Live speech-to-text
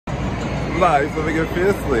Life, living it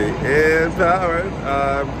fiercely, empowered.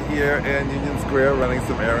 I'm here in Union Square running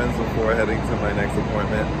some errands before heading to my next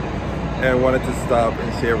appointment, and wanted to stop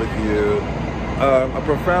and share with you a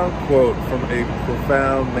profound quote from a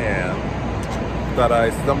profound man that I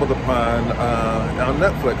stumbled upon on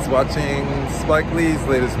Netflix watching Spike Lee's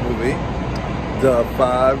latest movie, The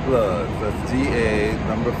Five Bloods. That's DA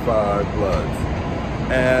number 5 Bloods.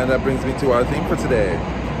 And that brings me to our theme for today: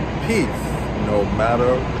 peace, no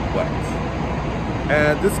matter what.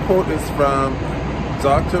 And this quote is from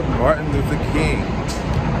Dr. Martin Luther King,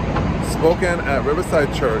 spoken at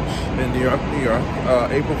Riverside Church in New York,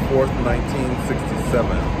 April 4th, 1967.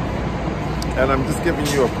 And I'm just giving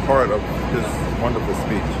you a part of his wonderful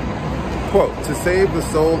speech. Quote, "To save the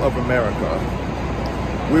soul of America,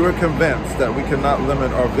 we were convinced that we could not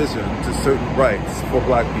limit our vision to certain rights for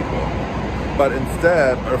black people, but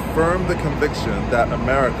instead affirm the conviction that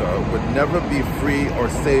America would never be free or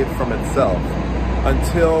safe from itself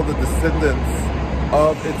until the descendants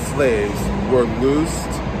of its slaves were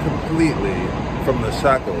loosed completely from the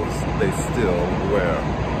shackles they still wear."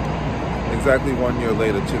 Exactly 1 year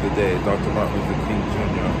later to the day, Dr. Martin Luther King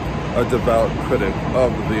Jr., a devout critic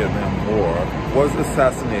of the Vietnam War, was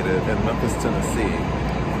assassinated in Memphis, Tennessee,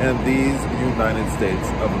 in these United States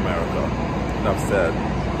of America. Enough said.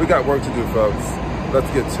 We got work to do, folks.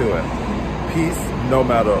 Let's get to it. Peace no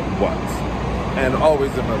matter what. And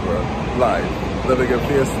always remember, life, living it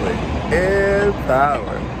fiercely,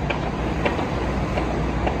 empowered.